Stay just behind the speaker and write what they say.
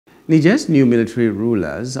Niger's new military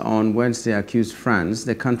rulers on Wednesday accused France,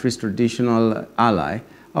 the country's traditional ally,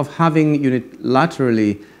 of having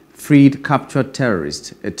unilaterally freed captured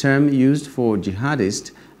terrorists, a term used for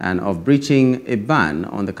jihadists, and of breaching a ban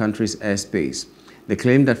on the country's airspace. They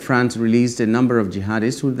claimed that France released a number of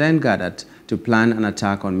jihadists who then gathered to plan an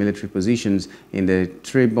attack on military positions in the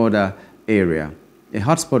Tre-border area, a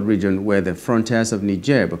hotspot region where the frontiers of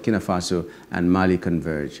Niger, Burkina Faso, and Mali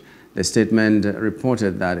converge. The statement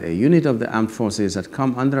reported that a unit of the armed forces had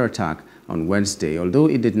come under attack on Wednesday, although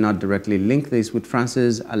it did not directly link this with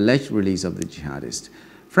France's alleged release of the jihadists.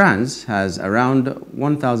 France has around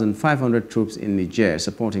 1,500 troops in Niger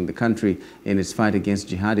supporting the country in its fight against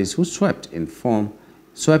jihadists who swept in from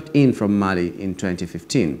Mali in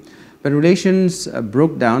 2015. But relations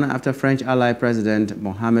broke down after French ally President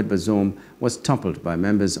Mohamed Bazoum was toppled by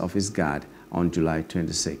members of his guard on July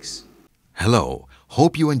 26. Hello,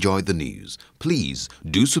 hope you enjoyed the news. Please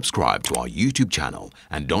do subscribe to our YouTube channel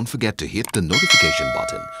and don't forget to hit the notification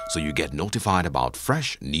button so you get notified about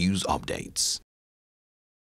fresh news updates.